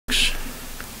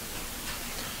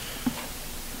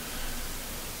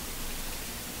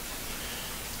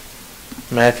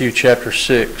Matthew chapter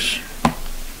 6.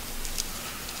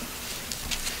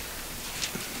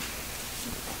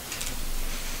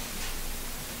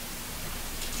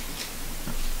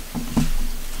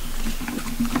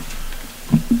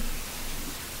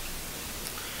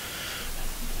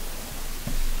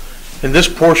 In this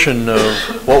portion of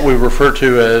what we refer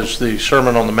to as the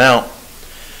Sermon on the Mount,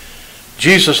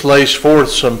 Jesus lays forth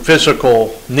some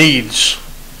physical needs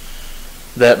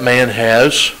that man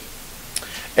has,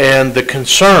 and the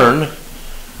concern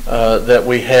that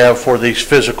we have for these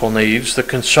physical needs, the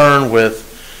concern with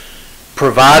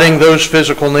providing those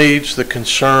physical needs, the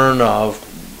concern of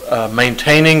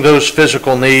maintaining those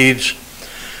physical needs,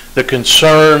 the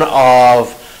concern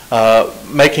of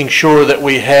making sure that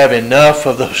we have enough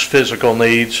of those physical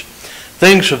needs,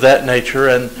 things of that nature,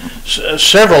 and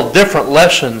several different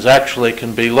lessons actually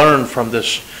can be learned from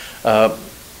this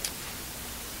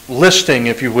listing,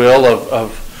 if you will,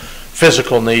 of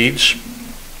physical needs.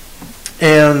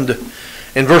 And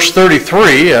in verse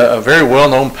 33, a very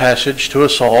well-known passage to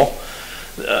us all,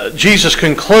 Jesus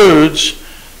concludes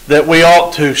that we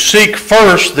ought to seek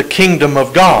first the kingdom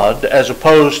of God as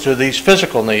opposed to these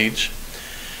physical needs,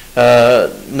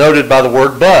 noted by the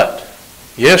word but.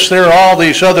 Yes, there are all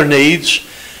these other needs,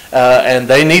 and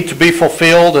they need to be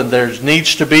fulfilled, and there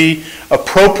needs to be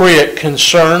appropriate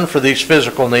concern for these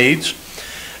physical needs.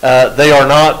 They are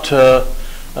not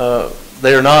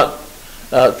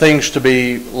things to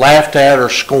be laughed at or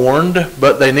scorned,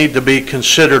 but they need to be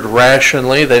considered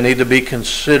rationally. They need to be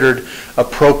considered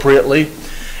appropriately,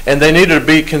 and they need to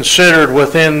be considered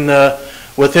within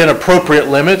appropriate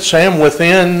limits and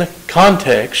within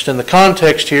context. And the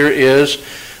context here is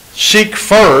seek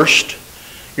first,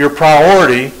 your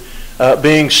priority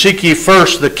being seek ye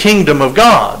first the kingdom of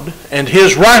God and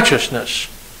His righteousness.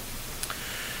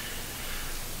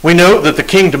 We note that the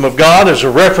kingdom of God is a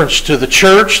reference to the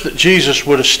church that Jesus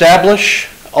would establish,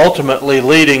 ultimately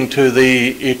leading to the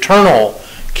eternal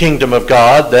kingdom of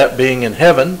God, that being in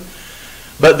heaven.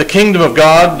 But the kingdom of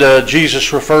God,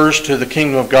 Jesus refers to the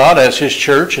kingdom of God as His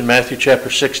church in Matthew chapter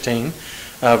 16,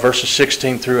 verses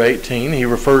 16 through 18. He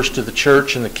refers to the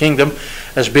church and the kingdom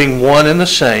as being one and the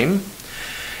same.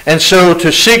 And so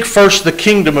to seek first the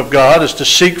kingdom of God is to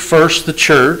seek first the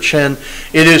church, and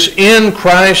it is in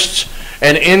Christ's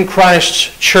and in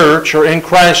Christ's church or in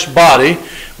Christ's body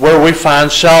where we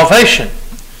find salvation.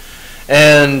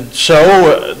 And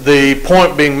so the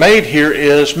point being made here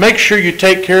is make sure you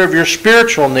take care of your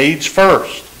spiritual needs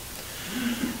first.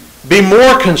 Be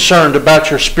more concerned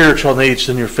about your spiritual needs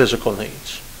than your physical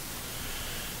needs.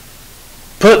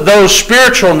 Put those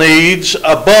spiritual needs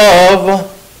above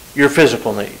your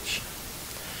physical needs.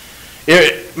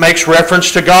 It makes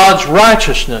reference to God's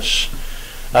righteousness.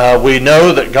 We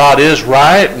know that God is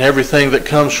right and everything that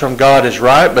comes from God is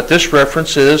right, but this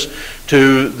reference is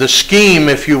to the scheme,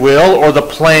 if you will, or the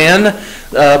plan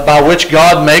by which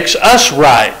God makes us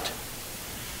right.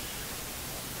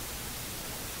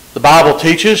 The Bible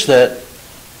teaches that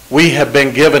we have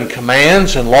been given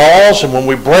commands and laws, and when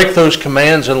we break those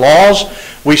commands and laws,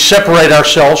 we separate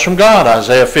ourselves from God.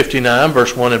 Isaiah 59,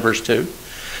 verse 1 and verse 2.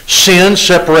 Sin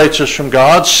separates us from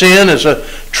God. Sin is a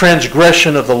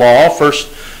transgression of the law.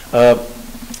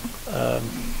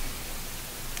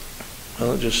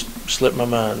 Well, it just slipped my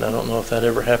mind. I don't know if that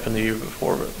ever happened to you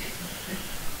before, but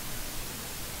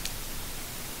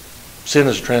sin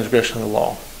is a transgression of the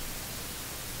law.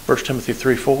 1 Timothy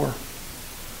 3:4,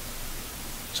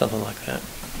 something like that.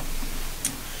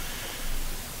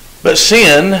 But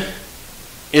sin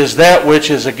is that which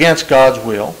is against God's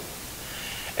will.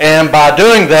 And by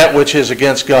doing that which is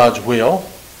against God's will,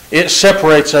 it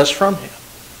separates us from Him.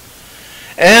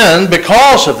 And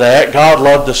because of that, God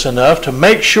loved us enough to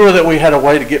make sure that we had a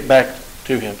way to get back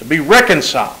to Him, to be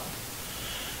reconciled.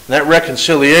 And that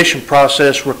reconciliation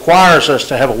process requires us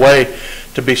to have a way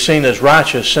to be seen as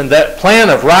righteous. And that plan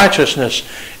of righteousness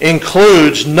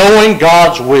includes knowing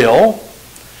God's will,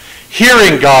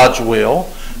 hearing God's will,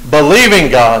 believing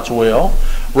God's will,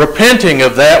 repenting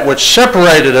of that which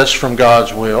separated us from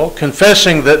God's will,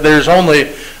 confessing that there's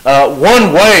only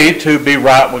one way to be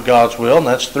right with God's will, and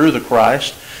that's through the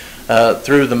Christ,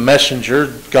 through the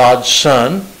messenger, God's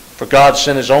Son. For God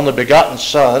sent His only begotten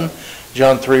Son,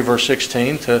 John 3, verse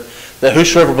 16, that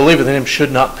whosoever believeth in Him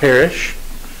should not perish.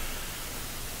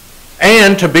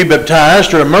 And to be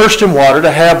baptized or immersed in water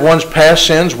to have one's past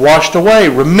sins washed away,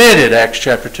 remitted, Acts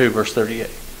chapter 2, verse 38.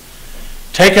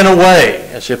 Taken away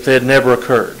as if they had never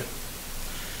occurred.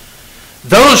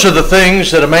 Those are the things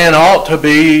that a man ought to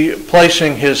be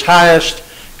placing his highest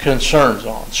concerns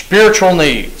on. Spiritual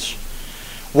needs.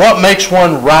 What makes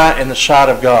one right in the sight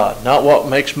of God, not what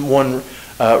makes one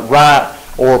right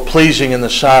or pleasing in the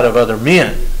sight of other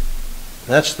men.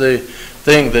 That's the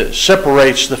thing that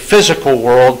separates the physical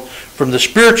world from the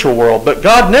spiritual world. But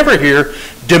God never here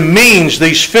demeans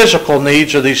these physical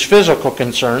needs or these physical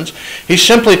concerns. He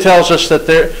simply tells us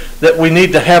that we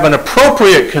need to have an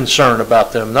appropriate concern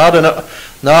about them, not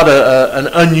an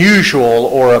unusual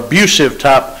or abusive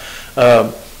type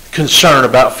concern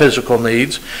about physical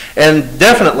needs, and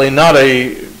definitely not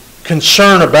a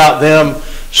concern about them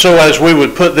so as we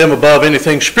would put them above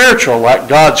anything spiritual, like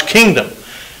God's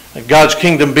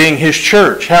kingdom being His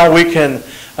church, how we can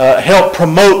help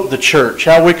promote the church,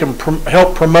 how we can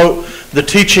help promote the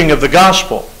teaching of the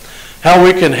gospel, how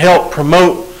we can help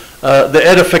promote the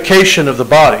edification of the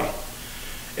body.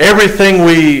 Everything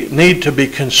we need to be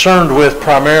concerned with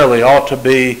primarily ought to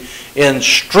be in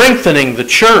strengthening the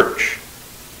church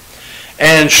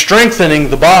and strengthening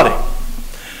the body.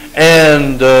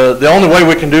 And the only way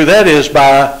we can do that is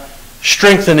by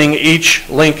strengthening each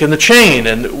link in the chain.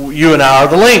 And you and I are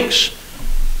the links.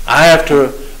 I have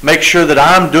to make sure that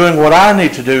I'm doing what I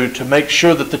need to do to make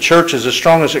sure that the church is as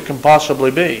strong as it can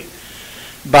possibly be,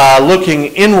 by looking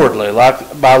inwardly,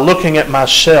 like by looking at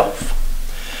myself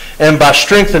and by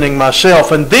strengthening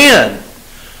myself, and then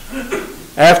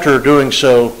after doing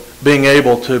so, being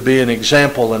able to be an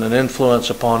example and an influence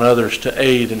upon others to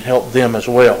aid and help them as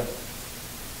well.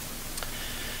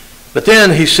 But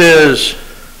then he says,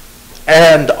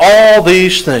 and all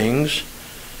these things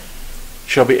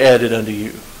shall be added unto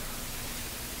you.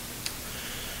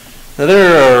 Now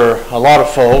there are a lot of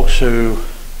folks who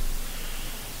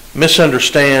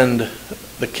misunderstand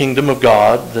the kingdom of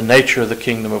God, the nature of the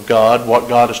kingdom of God, what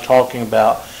God is talking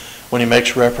about when He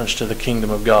makes reference to the kingdom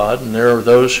of God. And there are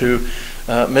those who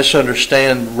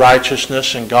misunderstand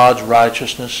righteousness and God's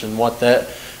righteousness and what that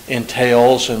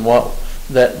entails, and what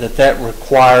that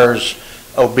requires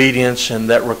obedience, and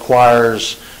that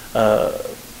requires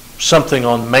something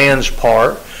on man's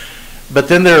part. But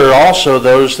then there are also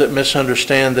those that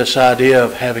misunderstand this idea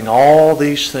of having all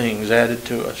these things added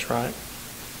to us, right?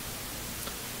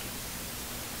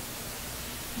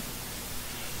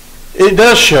 It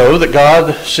does show that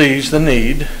God sees the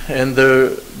need, and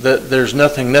that there's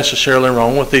nothing necessarily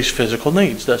wrong with these physical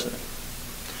needs, doesn't it?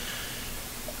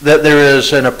 That there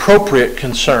is an appropriate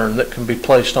concern that can be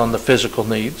placed on the physical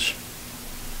needs.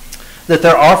 That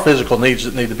there are physical needs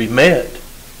that need to be met.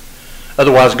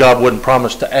 Otherwise, God wouldn't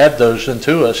promise to add those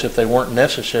unto us if they weren't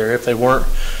necessary, if they weren't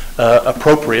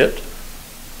appropriate.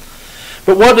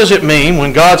 But what does it mean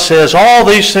when God says all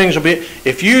these things will be?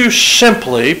 If you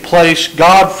simply place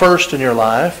God first in your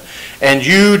life, and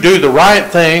you do the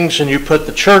right things, and you put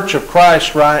the church of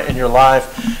Christ right in your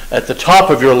life at the top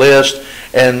of your list,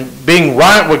 and being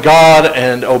right with God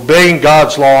and obeying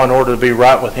God's law in order to be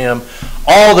right with Him,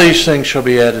 all these things shall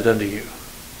be added unto you.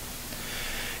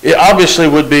 It obviously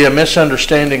would be a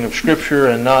misunderstanding of Scripture,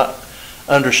 and not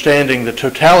understanding the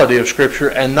totality of Scripture,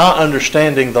 and not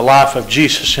understanding the life of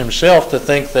Jesus Himself, to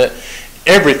think that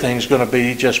everything's going to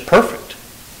be just perfect.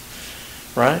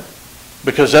 Right?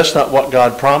 Because that's not what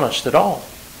God promised at all.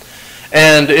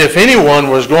 And if anyone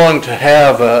was going to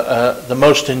have the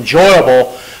most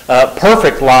enjoyable,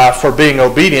 perfect life for being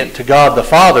obedient to God the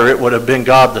Father, it would have been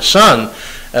God the Son.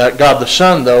 God the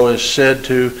Son, though, is said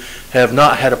to have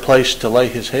not had a place to lay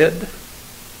His head.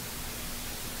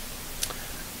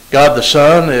 God the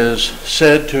Son is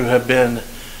said to have been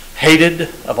hated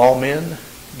of all men,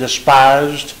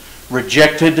 despised,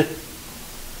 rejected.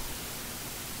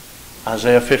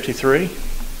 Isaiah 53.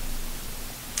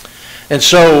 And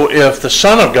so if the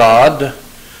Son of God,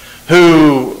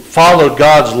 who followed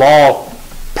God's law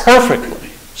perfectly,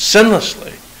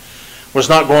 sinlessly, was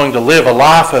not going to live a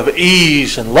life of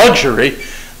ease and luxury,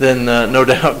 then no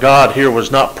doubt God here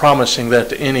was not promising that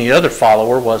to any other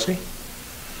follower, was He?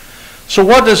 So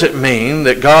what does it mean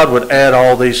that God would add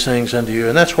all these things unto you?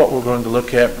 And that's what we're going to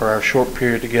look at for our short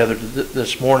period together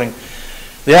this morning.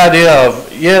 The idea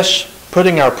of, yes,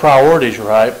 putting our priorities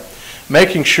right,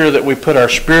 making sure that we put our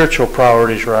spiritual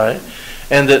priorities right,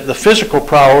 and that the physical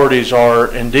priorities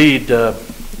are indeed,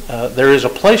 there is a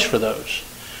place for those,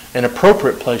 an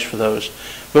appropriate place for those.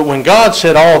 But when God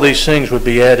said all these things would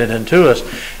be added unto us,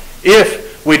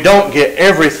 if we don't get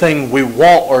everything we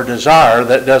want or desire,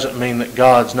 that doesn't mean that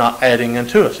God's not adding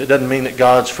unto us. It doesn't mean that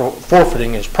God's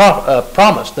forfeiting His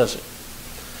promise, does it?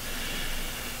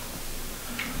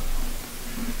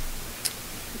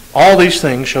 All these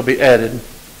things shall be added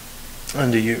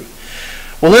unto you.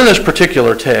 Well, in this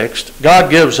particular text, God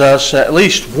gives us at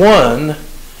least one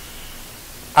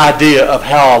idea of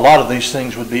how a lot of these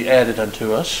things would be added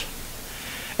unto us.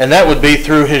 And that would be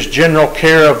through His general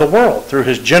care of the world, through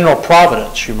His general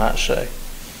providence, you might say.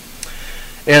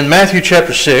 In Matthew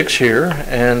chapter 6 here,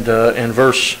 and in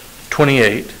verse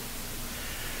 28,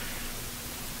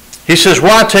 he says,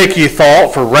 "Why take ye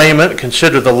thought for raiment?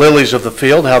 Consider the lilies of the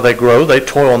field, how they grow. They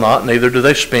toil not, neither do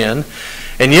they spin.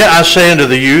 And yet I say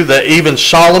unto you that even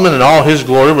Solomon in all his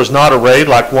glory was not arrayed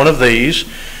like one of these.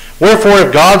 Wherefore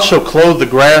if God so clothe the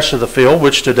grass of the field,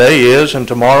 which today is, and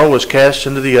tomorrow is cast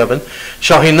into the oven,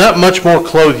 shall he not much more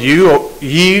clothe you,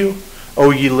 O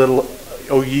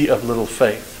ye of little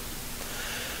faith?"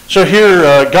 So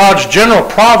here, God's general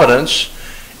providence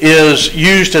is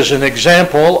used as an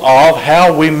example of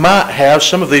how we might have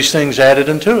some of these things added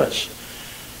unto us.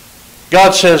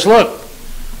 God says, look,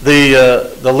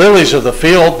 the lilies of the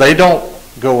field, they don't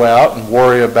go out and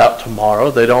worry about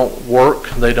tomorrow. They don't work,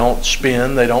 they don't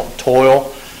spin, they don't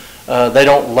toil, they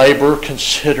don't labor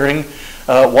considering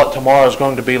what tomorrow is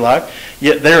going to be like.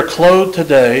 Yet they're clothed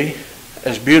today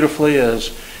as beautifully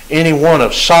as any one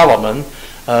of Solomon,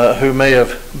 who may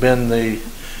have been the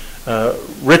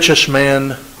richest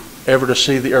man ever to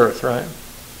see the earth, right?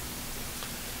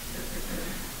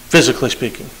 Physically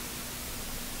speaking.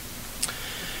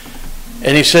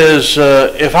 And he says,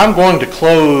 if I'm going to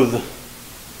clothe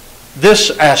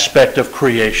this aspect of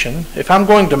creation, if I'm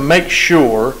going to make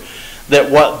sure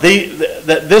that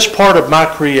that this part of my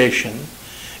creation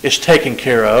is taken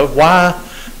care of, why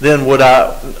then would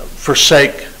I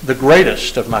forsake the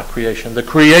greatest of my creation, the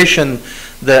creation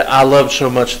that I loved so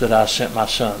much that I sent my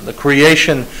son, the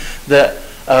creation that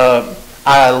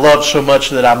I loved so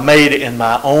much that I made in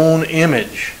my own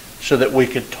image so that we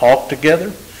could talk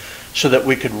together, so that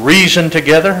we could reason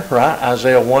together, right?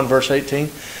 Isaiah 1 verse 18.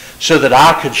 So that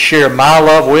I could share my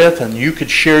love with and you could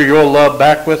share your love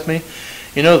back with me.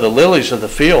 You know, the lilies of the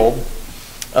field,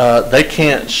 they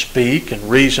can't speak and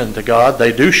reason to God.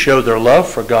 They do show their love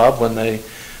for God when they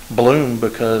bloom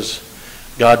because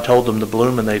God told them to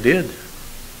bloom and they did,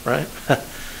 right?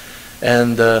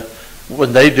 And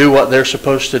when they do what they're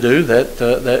supposed to do,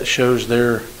 that shows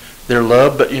their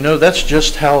love. But you know, that's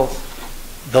just how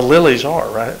the lilies are,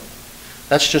 right?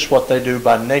 That's just what they do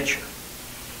by nature.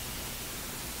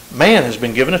 Man has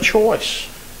been given a choice.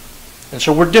 And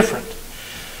so we're different.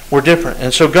 We're different.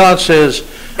 And so God says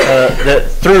that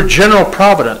through general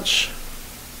providence,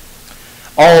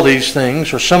 all these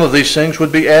things, or some of these things,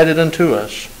 would be added unto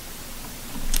us.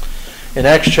 In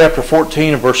Acts chapter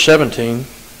 14 and verse 17,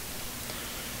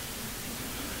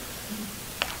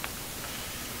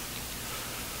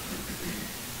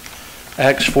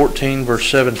 Acts 14 verse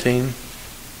 17,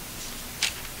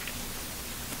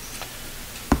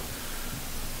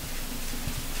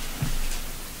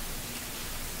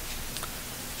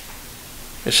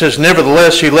 it says,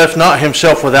 "Nevertheless, he left not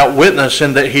himself without witness,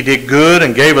 in that he did good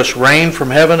and gave us rain from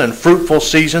heaven and fruitful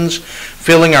seasons,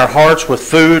 filling our hearts with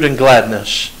food and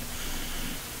gladness."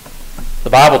 The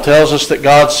Bible tells us that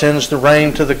God sends the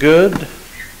rain to the good.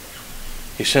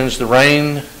 He sends the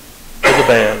rain to the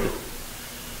bad.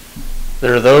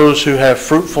 There are those who have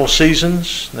fruitful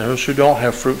seasons, those who don't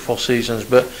have fruitful seasons,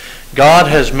 but God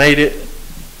has made it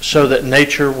so that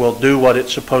nature will do what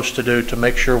it's supposed to do to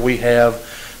make sure we have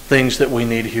things that we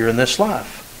need here in this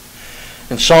life.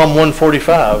 In Psalm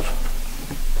 145,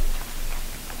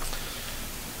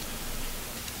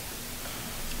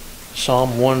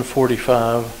 Psalm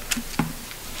 145,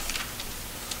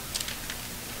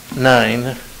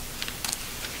 9,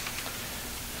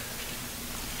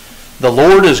 "The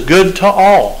Lord is good to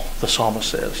all," the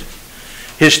psalmist says.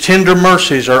 "His tender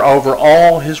mercies are over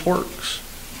all his works."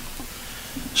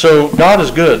 So God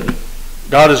is good.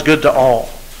 God is good to all.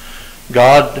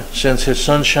 God sends his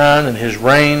sunshine and his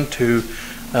rain to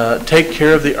take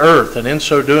care of the earth, and in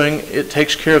so doing, it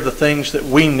takes care of the things that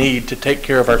we need to take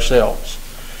care of ourselves.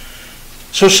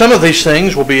 So some of these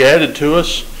things will be added to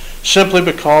us simply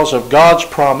because of God's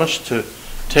promise to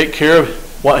take care of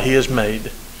what he has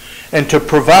made and to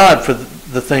provide for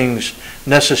the things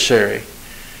necessary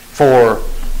for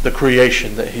the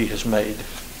creation that he has made.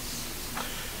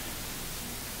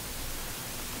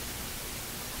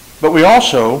 But we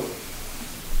also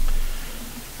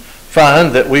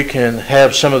find that we can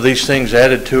have some of these things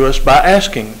added to us by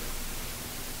asking.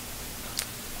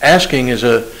 Asking is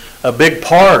a big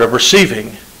part of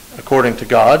receiving, according to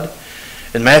God.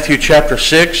 In Matthew chapter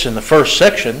 6, in the first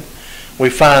section, we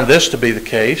find this to be the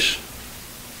case.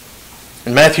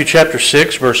 In Matthew chapter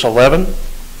 6, verse 11,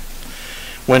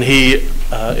 when he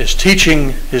is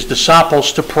teaching his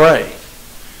disciples to pray,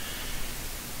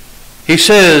 he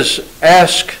says,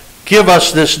 give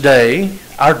us this day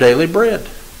our daily bread.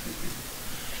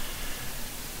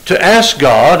 To ask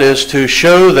God is to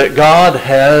show that God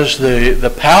has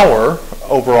the power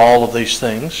over all of these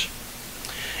things.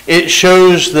 It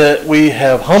shows that we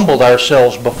have humbled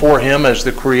ourselves before Him as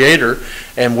the Creator,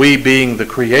 and we being the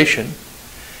creation.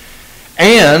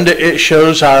 And it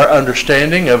shows our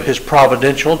understanding of His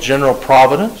providential, general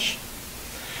providence.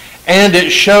 And it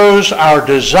shows our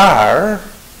desire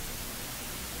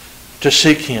to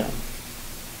seek Him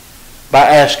by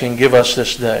asking, give us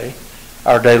this day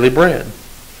our daily bread.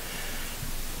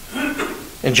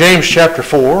 In James chapter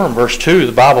 4 and verse 2,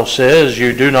 the Bible says,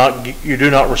 you do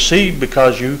not receive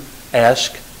because you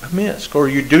ask amiss, or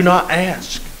you do not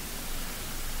ask.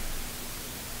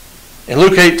 In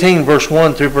Luke 18, verse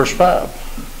 1 through verse 5,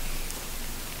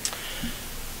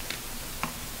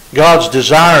 God's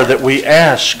desire that we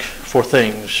ask for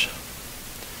things.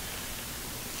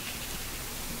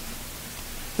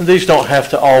 And these don't have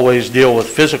to always deal with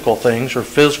physical things or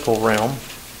physical realm.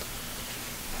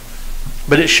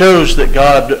 But it shows that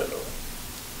God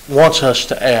wants us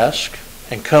to ask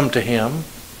and come to Him,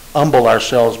 humble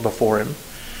ourselves before Him,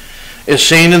 is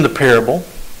seen in the parable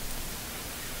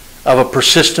of a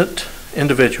persistent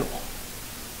individual.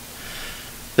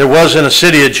 There was in a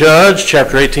city a judge,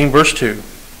 chapter 18, verse 2,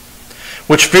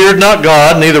 which feared not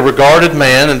God, neither regarded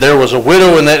man. And there was a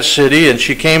widow in that city, and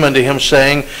she came unto him,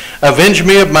 saying, avenge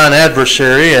me of mine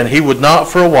adversary. And he would not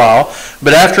for a while.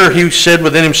 But after he said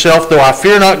within himself, though I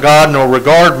fear not God, nor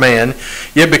regard man,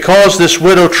 yet because this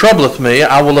widow troubleth me,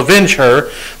 I will avenge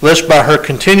her, lest by her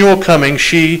continual coming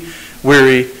she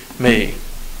weary me.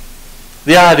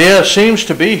 The idea seems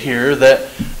to be here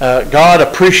that God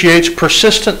appreciates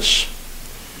persistence.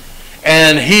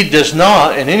 And He does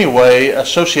not in any way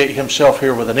associate Himself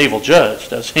here with an evil judge,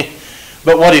 does He?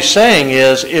 But what He's saying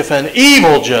is, if an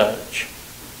evil judge,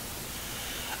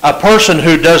 a person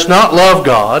who does not love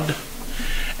God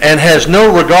and has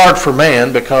no regard for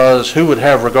man, because who would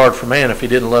have regard for man if he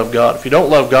didn't love God? If you don't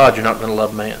love God, you're not going to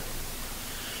love man.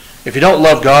 If you don't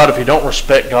love God, if you don't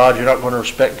respect God, you're not going to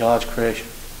respect God's creation.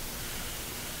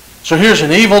 So here's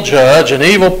an evil judge, an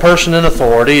evil person in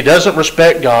authority. He doesn't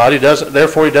respect God.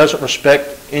 Therefore he doesn't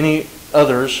respect any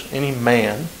others, any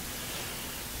man.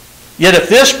 Yet if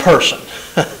this person,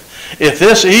 if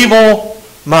this evil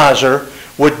miser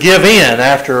would give in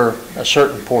after a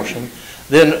certain portion,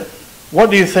 then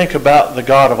what do you think about the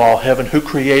God of all heaven who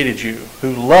created you,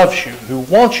 who loves you, who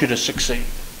wants you to succeed?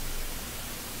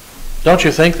 Don't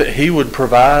you think that He would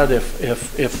provide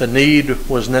if the need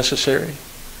was necessary?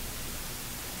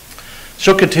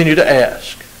 So continue to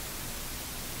ask.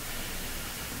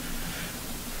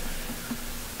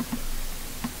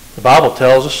 The Bible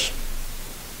tells us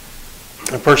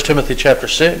in 1 Timothy chapter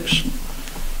 6,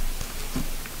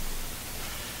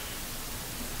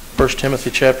 1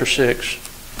 Timothy chapter 6,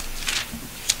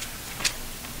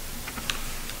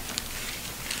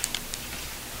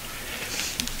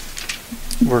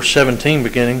 verse 17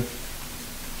 beginning.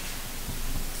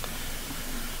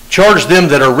 Charge them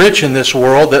that are rich in this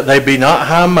world that they be not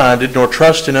high-minded, nor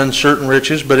trust in uncertain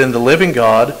riches, but in the living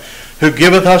God, who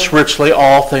giveth us richly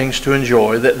all things to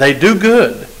enjoy, that they do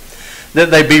good, that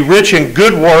they be rich in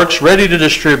good works, ready to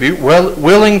distribute,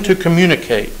 willing to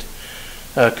communicate.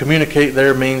 Communicate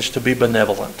there means to be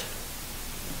benevolent.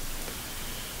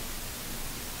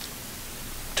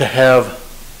 To have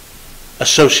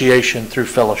association through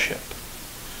fellowship.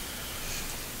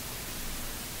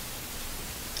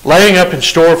 Laying up in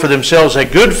store for themselves a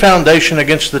good foundation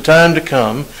against the time to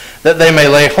come, that they may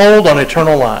lay hold on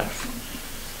eternal life.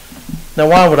 Now,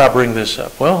 why would I bring this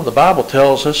up? Well, the Bible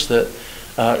tells us that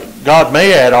God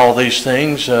may add all these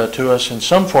things to us in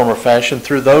some form or fashion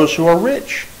through those who are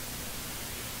rich.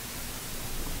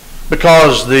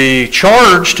 Because the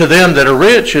charge to them that are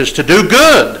rich is to do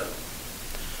good,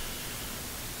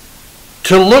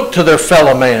 to look to their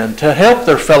fellow man, to help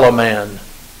their fellow man,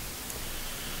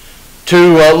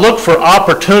 to look for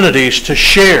opportunities to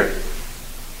share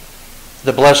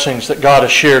the blessings that God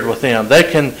has shared with them. They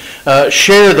can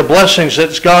share the blessings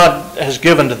that God has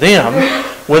given to them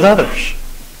with others.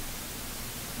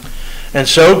 And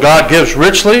so God gives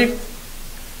richly.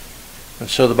 And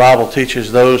so the Bible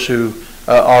teaches those who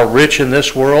are rich in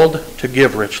this world to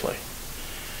give richly.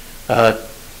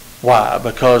 Why?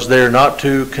 Because they're not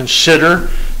to consider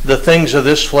the things of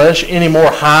this flesh any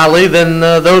more highly than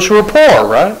those who are poor,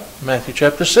 right? Matthew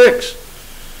chapter 6.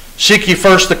 Seek ye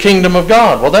first the kingdom of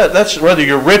God. Well, that's whether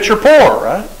you're rich or poor,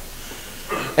 right?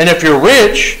 And if you're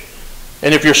rich,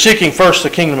 and if you're seeking first the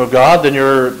kingdom of God, then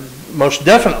you're most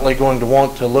definitely going to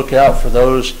want to look out for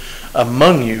those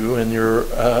among you in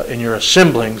your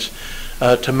assemblings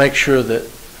to make sure that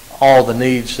all the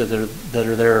needs that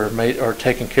are there are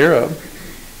taken care of.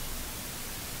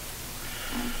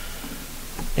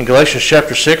 In Galatians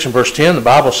chapter 6 and verse 10, the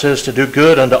Bible says to do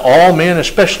good unto all men,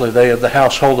 especially they of the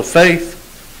household of faith.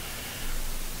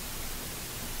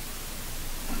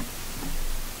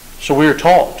 So we are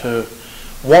taught to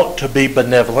want to be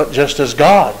benevolent just as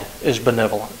God is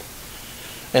benevolent.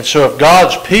 And so if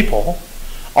God's people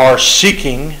are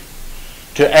seeking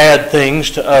to add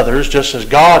things to others just as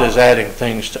God is adding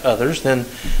things to others, then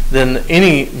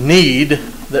any need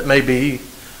that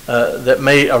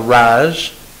may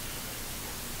arise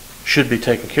should be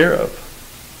taken care of.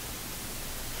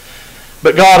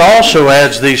 But God also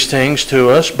adds these things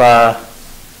to us by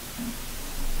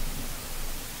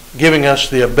giving us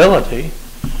the ability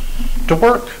to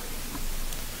work.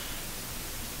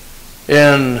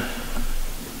 In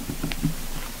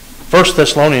 1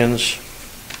 Thessalonians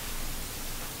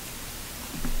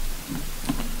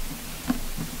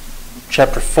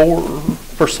chapter 4,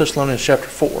 1 Thessalonians chapter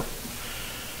 4.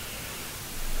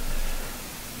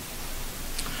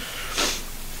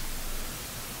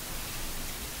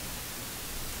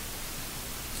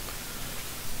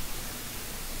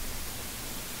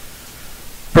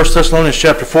 First Thessalonians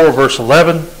chapter 4, verse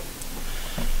 11.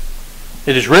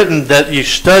 It is written that you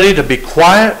study to be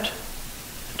quiet,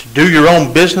 to do your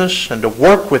own business, and to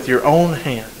work with your own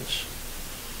hands.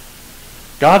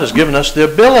 God has given us the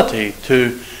ability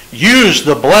to use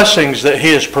the blessings that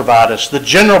He has provided us, the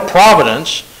general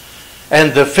providence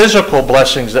and the physical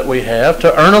blessings that we have,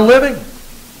 to earn a living.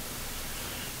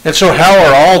 And so how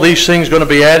are all these things going to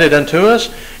be added unto us?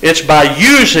 It's by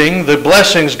using the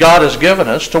blessings God has given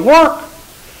us to work,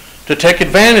 to take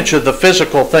advantage of the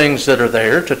physical things that are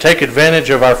there, to take advantage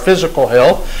of our physical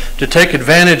health, to take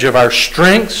advantage of our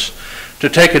strengths, to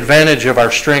take advantage of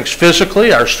our strengths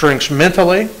physically, our strengths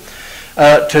mentally,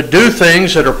 to do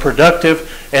things that are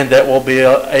productive and that will be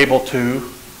able to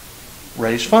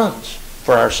raise funds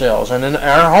for ourselves and in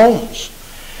our homes.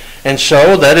 And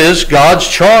so that is God's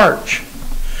charge.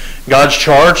 God's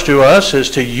charge to us is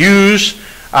to use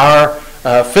our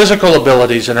physical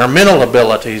abilities and our mental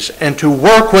abilities and to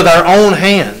work with our own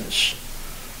hands.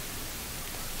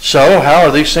 So how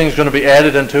are these things going to be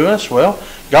added unto us? Well,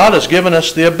 God has given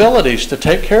us the abilities to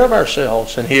take care of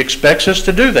ourselves, and He expects us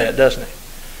to do that, doesn't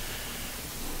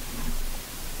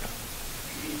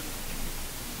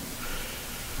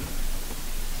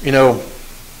He? You know,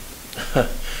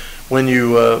 when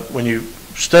you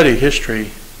study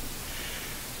history,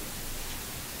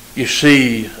 you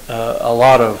see a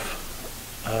lot of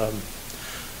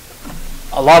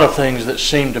things that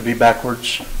seem to be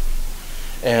backwards,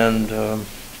 and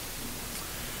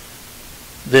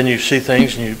then you see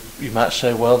things and you might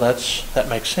say, well, that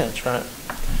makes sense, right?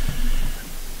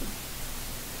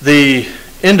 The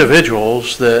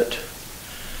individuals that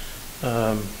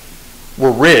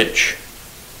were rich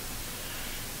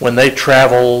when they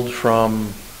traveled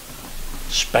from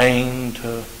Spain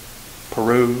to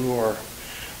Peru, or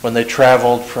when they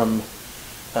traveled from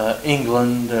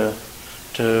England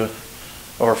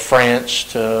or France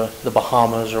to the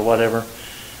Bahamas or whatever,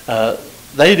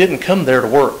 they didn't come there to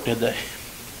work, did they?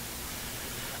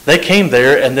 They came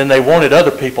there and then they wanted other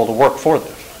people to work for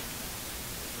them.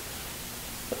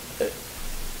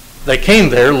 They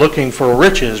came there looking for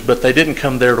riches, but they didn't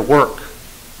come there to work.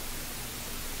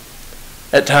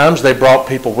 At times they brought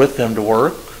people with them to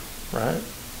work, right?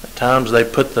 At times they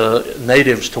put the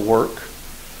natives to work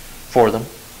for them.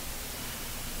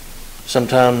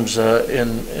 Sometimes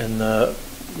in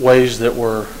ways that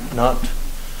were not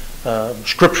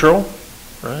scriptural,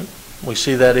 right? We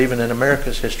see that even in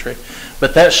America's history.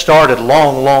 But that started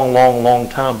long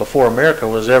time before America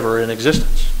was ever in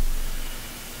existence.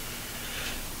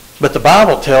 But the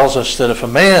Bible tells us that if a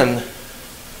man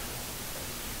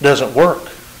doesn't work,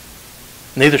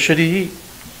 neither should he eat.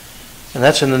 And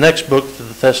that's in the next book to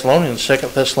the Thessalonians, 2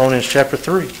 Thessalonians chapter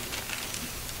 3.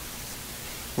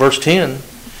 Verse 10,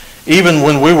 even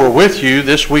when we were with you,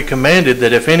 this we commanded,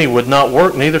 that if any would not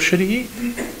work, neither should he eat.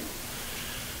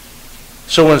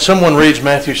 So when someone reads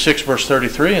Matthew 6, verse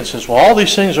 33 and says, well, all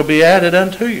these things will be added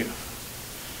unto you.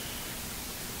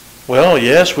 Well,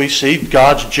 yes, we see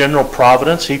God's general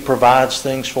providence. He provides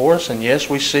things for us. And yes,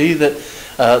 we see that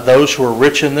those who are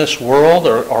rich in this world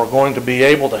are going to be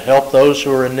able to help those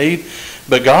who are in need.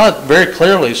 But God very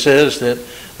clearly says that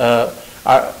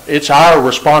it's our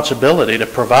responsibility to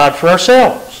provide for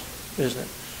ourselves, isn't it?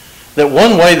 That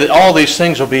one way that all these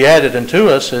things will be added unto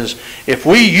us is if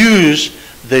we use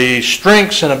the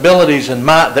strengths and abilities and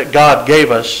might that God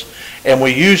gave us, and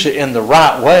we use it in the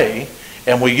right way,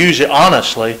 and we use it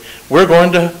honestly, we're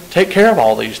going to take care of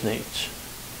all these needs.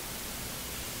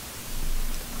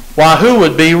 Why, who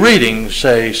would be reading,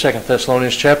 say, 2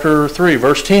 Thessalonians chapter 3,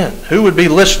 verse 10? Who would be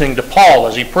listening to Paul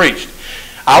as he preached?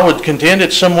 I would contend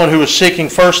it's someone who is seeking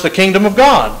first the kingdom of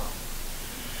God.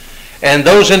 And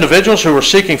those individuals who were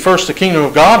seeking first the kingdom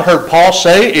of God heard Paul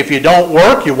say, if you don't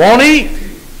work, you won't eat.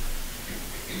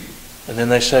 And then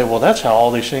they say, well, that's how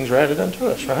all these things are added unto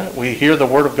us, right? We hear the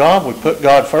word of God, we put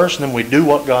God first, and then we do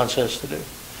what God says to do.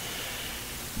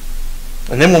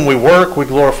 And then when we work, we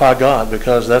glorify God,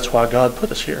 because that's why God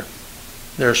put us here.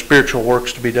 There are spiritual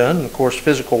works to be done, and of course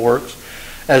physical works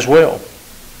as well.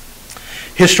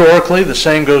 Historically, the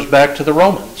same goes back to the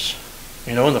Romans,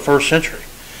 in the first century.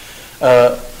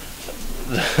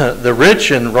 The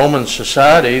rich in Roman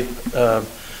society,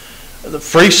 the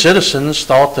free citizens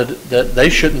thought that they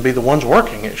shouldn't be the ones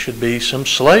working. It should be some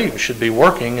slaves should be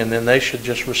working, and then they should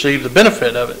just receive the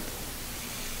benefit of it.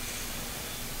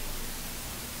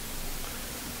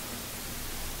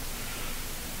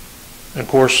 And of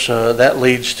course, that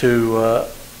leads to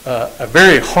a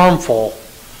very harmful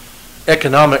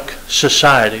economic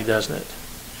society, doesn't it?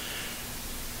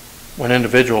 When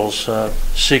individuals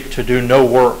seek to do no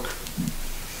work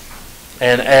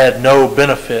and add no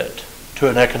benefit to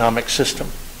an economic system.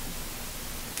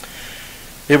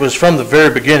 It was from the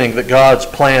very beginning that God's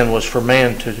plan was for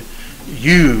man to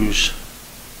use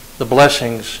the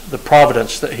blessings, the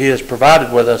providence that He has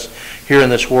provided with us here in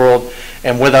this world,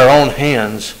 and with our own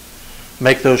hands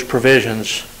make those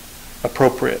provisions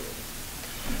appropriate.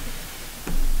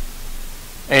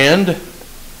 And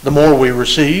the more we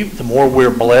receive, the more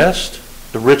we're blessed,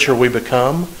 the richer we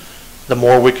become, the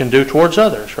more we can do towards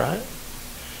others, right?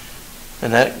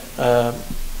 And that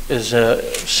is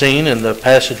seen in the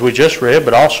passage we just read,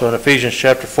 but also in Ephesians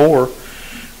chapter 4,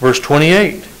 verse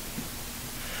 28.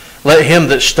 Let him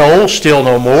that stole steal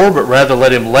no more, but rather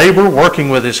let him labor, working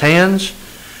with his hands,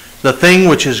 the thing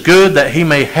which is good, that he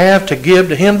may have to give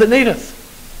to him that needeth.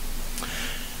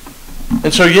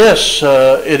 And so, yes,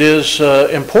 it is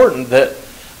important that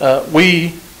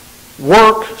we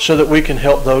work so that we can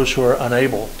help those who are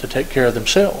unable to take care of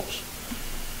themselves.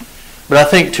 But I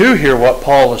think, too, here what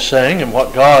Paul is saying and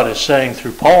what God is saying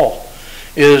through Paul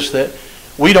is that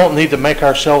we don't need to make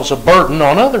ourselves a burden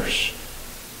on others.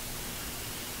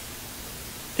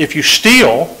 If you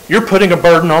steal, you're putting a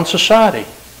burden on society.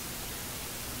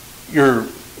 You're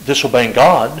disobeying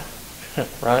God,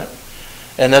 right?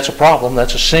 And that's a problem.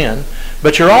 That's a sin.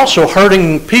 But you're also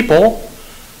hurting people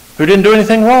who didn't do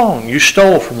anything wrong. You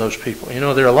stole from those people.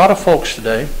 There are a lot of folks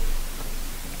today,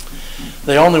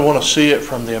 they only want to see it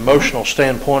from the emotional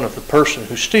standpoint of the person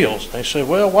who steals. They say,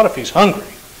 well, what if he's hungry?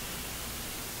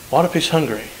 What if he's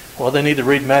hungry? Well, they need to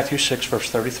read Matthew 6, verse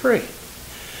 33.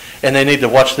 And they need to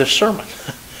watch this sermon,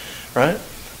 right?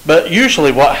 But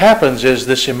usually what happens is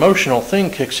this emotional thing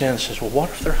kicks in and says, well, what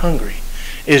if they're hungry?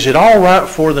 Is it all right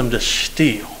for them to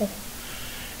steal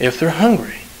if they're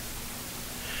hungry?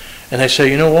 And they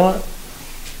say, you know what?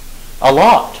 A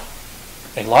lot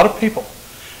of people,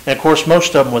 and of course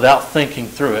most of them without thinking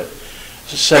through it,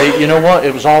 say, you know what?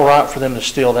 It was all right for them to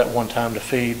steal that one time to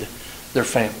feed their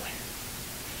family.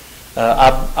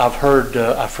 I've heard,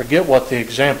 I forget what the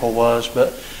example was,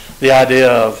 but the idea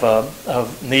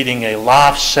of needing a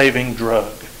life-saving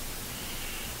drug.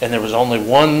 And there was only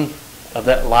one of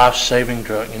that life-saving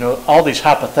drug. All these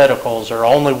hypotheticals are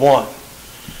only one.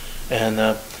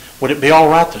 And would it be all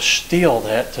right to steal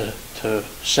that to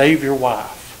save your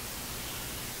wife?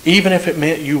 Even if it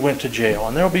meant you went to jail.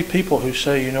 And there will be people who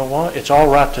say, you know what, it's all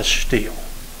right to steal.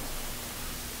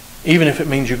 Even if it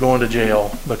means you're going to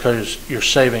jail because you're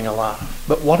saving a life.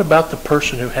 But what about the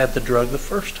person who had the drug the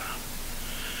first time?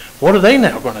 What are they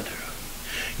now going to do?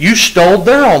 You stole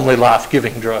their only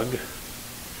life-giving drug.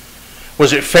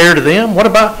 Was it fair to them?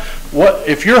 What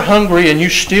if you're hungry and you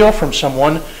steal from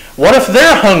someone, what if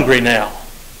they're hungry now?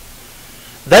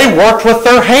 They worked with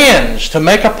their hands to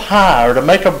make a pie or to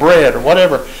make a bread or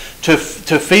whatever to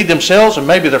feed themselves and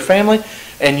maybe their family,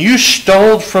 and you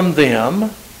stole from them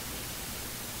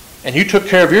and you took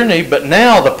care of your need, but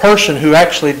now the person who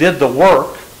actually did the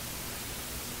work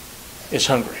is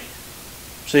hungry.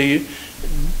 See,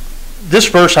 this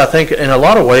verse, I think, in a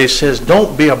lot of ways says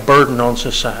don't be a burden on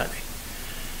society.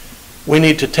 We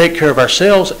need to take care of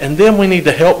ourselves, and then we need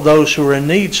to help those who are in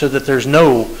need so that there's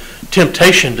no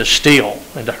temptation to steal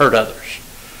and to hurt others.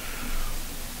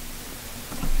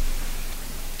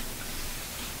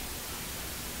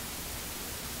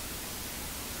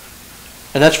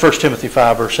 And that's 1 Timothy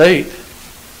 5, verse 8.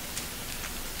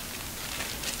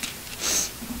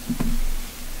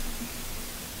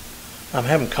 I'm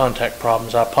having contact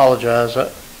problems. I apologize.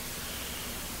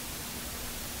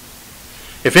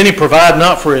 If any provide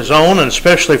not for his own, and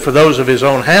especially for those of his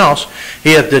own house,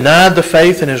 he hath denied the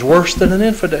faith and is worse than an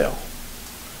infidel.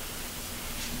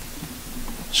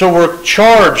 So we're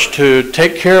charged to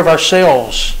take care of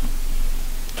ourselves,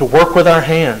 to work with our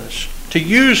hands, to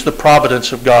use the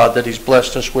providence of God that He's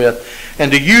blessed us with,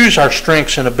 and to use our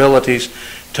strengths and abilities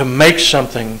to make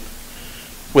something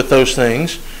with those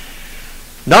things,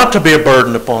 not to be a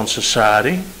burden upon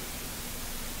society,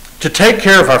 to take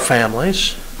care of our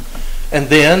families, and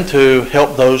then to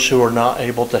help those who are not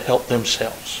able to help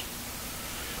themselves.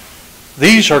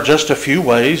 These are just a few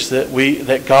ways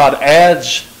that God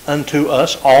adds unto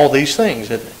us all these things,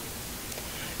 isn't it?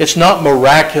 It's not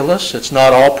miraculous. It's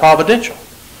not all providential.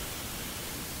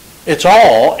 It's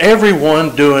all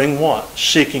everyone doing what?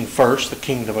 Seeking first the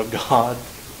kingdom of God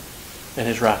and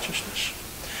His righteousness.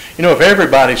 You know, if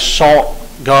everybody sought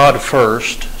God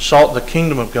first, sought the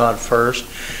kingdom of God first,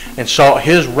 and sought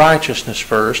His righteousness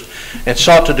first, and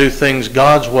sought to do things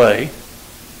God's way,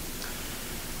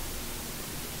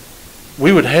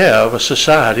 we would have a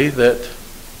society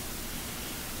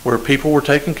where people were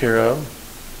taken care of,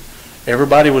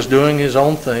 everybody was doing his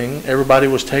own thing, everybody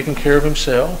was taking care of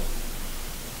himself,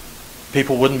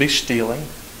 people wouldn't be stealing,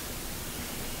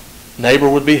 neighbor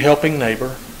would be helping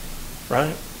neighbor,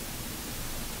 right?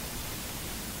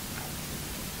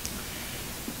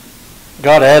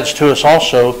 God adds to us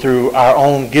also through our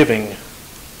own giving.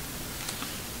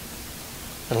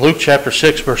 In Luke chapter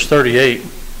 6, verse 38,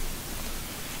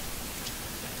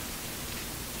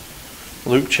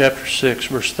 Luke chapter 6,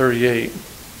 verse 38.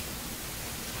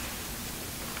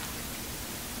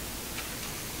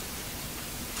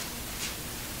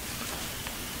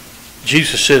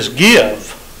 Jesus says,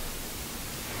 "Give,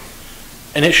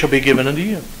 and it shall be given unto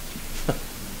you.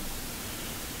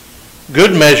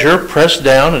 Good measure, pressed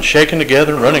down and shaken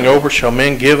together and running over, shall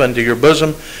men give unto your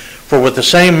bosom. For with the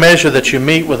same measure that you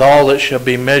meet withal, it shall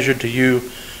be measured to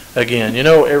you again." You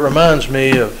know, it reminds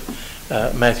me of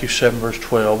Matthew 7, verse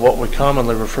 12, what we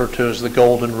commonly refer to as the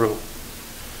golden rule.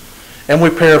 And we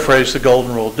paraphrase the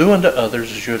golden rule: do unto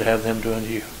others as you would have them do unto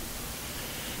you.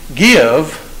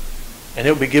 Give, and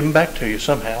it will be given back to you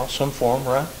somehow, some form,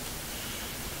 right?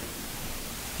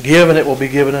 Give, and it will be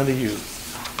given unto you.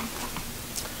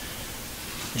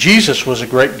 Jesus was a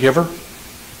great giver.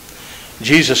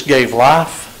 Jesus gave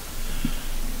life.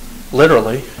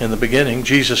 Literally, in the beginning,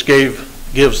 Jesus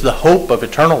gives the hope of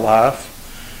eternal life.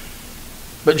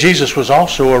 But Jesus was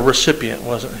also a recipient,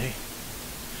 wasn't He?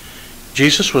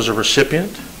 Jesus was a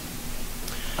recipient.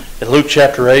 In Luke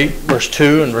chapter 8, verse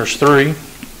 2 and verse 3,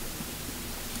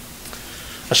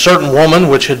 a certain woman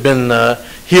which had been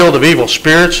healed of evil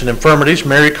spirits and infirmities,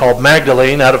 Mary called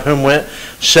Magdalene, out of whom went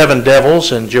 7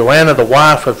 devils, and Joanna the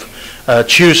wife of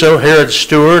Chuzo, Herod's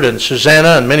steward, and Susanna,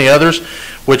 and many others,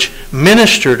 which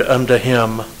ministered unto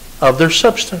him of their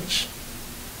substance.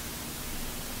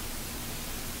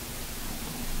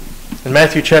 In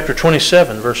Matthew chapter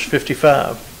 27, verse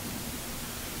 55.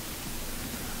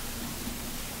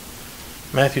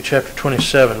 Matthew chapter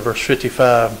 27, verse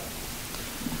 55.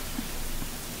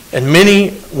 "And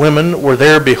many women were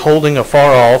there beholding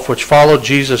afar off, which followed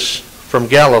Jesus from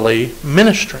Galilee,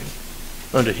 ministering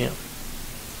unto him."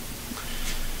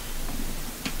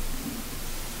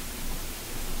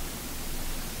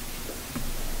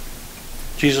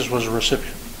 Jesus was a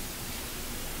recipient.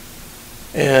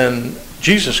 And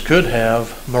Jesus could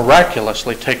have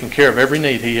miraculously taken care of every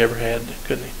need He ever had,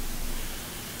 couldn't He?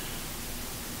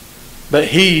 But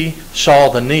He saw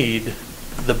the need,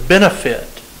 the benefit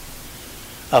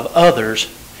of others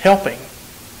helping,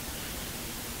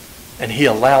 and He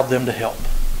allowed them to help.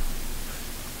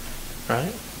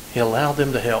 Right? He allowed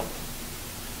them to help.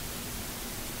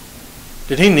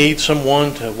 Did He need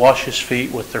someone to wash His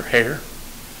feet with their hair?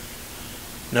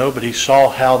 No, but He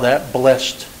saw how that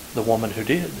blessed the woman who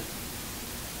did.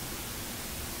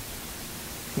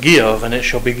 Give, and it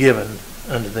shall be given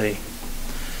unto thee.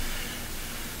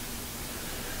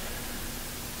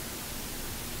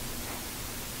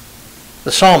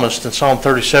 The psalmist in Psalm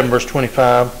 37, verse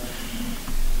 25,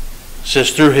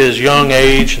 says, "Through his young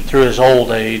age and through his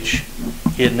old age,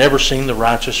 he had never seen the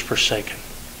righteous forsaken."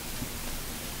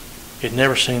 He had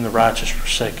never seen the righteous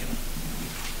forsaken.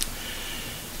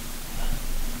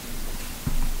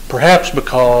 Perhaps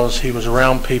because he was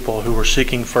around people who were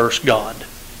seeking first God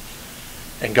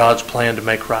and God's plan to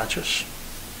make righteous.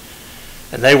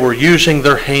 And they were using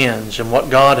their hands and what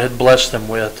God had blessed them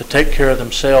with to take care of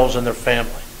themselves and their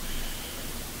family.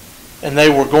 And they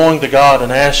were going to God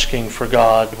and asking for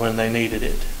God when they needed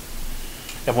it.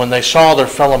 And when they saw their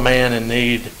fellow man in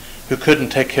need who couldn't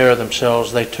take care of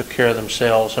themselves, they took care of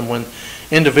themselves. And when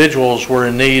individuals were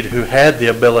in need who had the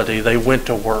ability, they went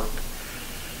to work.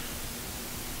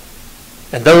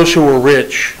 And those who were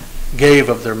rich gave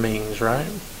of their means, right?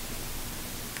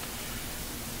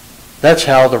 That's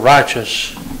how the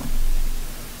righteous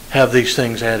have these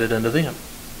things added unto them.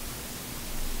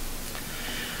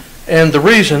 And the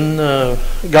reason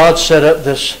God set up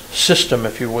this system,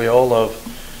 if you will,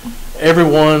 of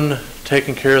everyone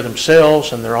taking care of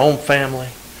themselves and their own family,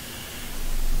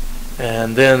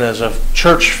 and then as a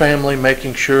church family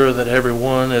making sure that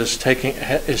everyone is taken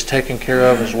care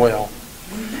of as well.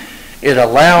 It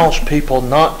allows people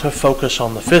not to focus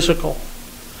on the physical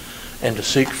and to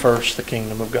seek first the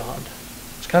kingdom of God.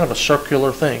 It's kind of a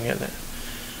circular thing, isn't it?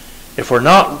 If we're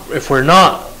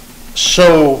not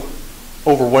so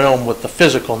overwhelmed with the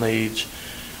physical needs,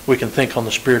 we can think on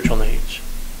the spiritual needs.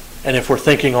 And if we're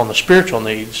thinking on the spiritual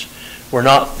needs, we're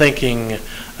not thinking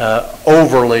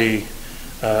overly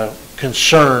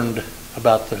concerned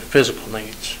about the physical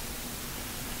needs.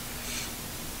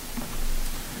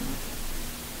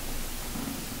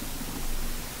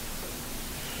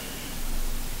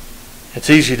 It's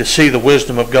easy to see the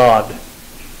wisdom of God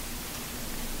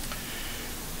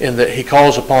in that He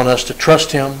calls upon us to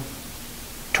trust Him,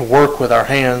 to work with our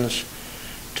hands,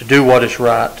 to do what is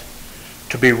right,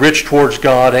 to be rich towards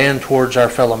God and towards our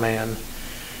fellow man,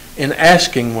 in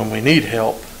asking when we need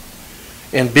help,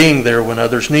 in being there when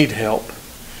others need help,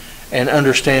 and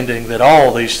understanding that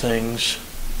all these things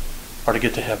are to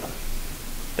get to heaven.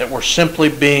 That we're simply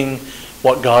being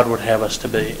what God would have us to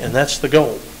be. And that's the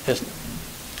goal, isn't it?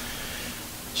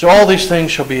 So all these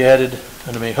things shall be added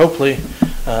unto me. Hopefully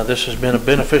this has been a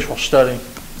beneficial study.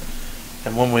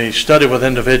 And when we study with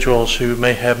individuals who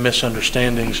may have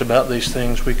misunderstandings about these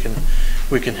things, we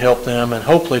can help them. And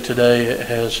hopefully today it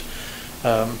has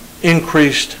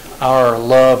increased our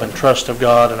love and trust of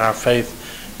God and our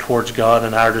faith towards God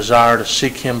and our desire to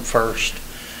seek Him first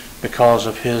because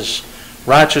of His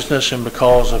righteousness and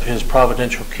because of His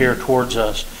providential care towards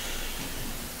us.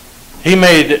 He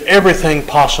made everything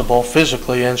possible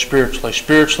physically and spiritually.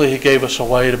 Spiritually, He gave us a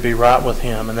way to be right with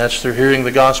Him, and that's through hearing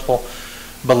the gospel,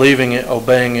 believing it,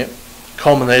 obeying it,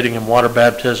 culminating in water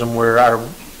baptism where our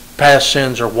past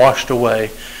sins are washed away.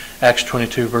 Acts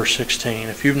 22 verse 16.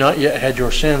 If you've not yet had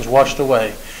your sins washed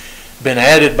away, been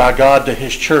added by God to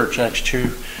His church, Acts 2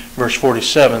 verse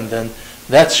 47, then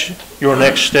that's your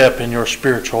next step in your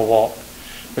spiritual walk.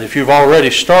 But if you've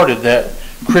already started that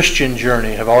Christian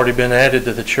journey, have already been added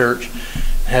to the church,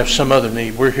 have some other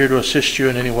need, we're here to assist you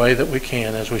in any way that we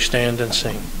can as we stand and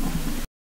sing.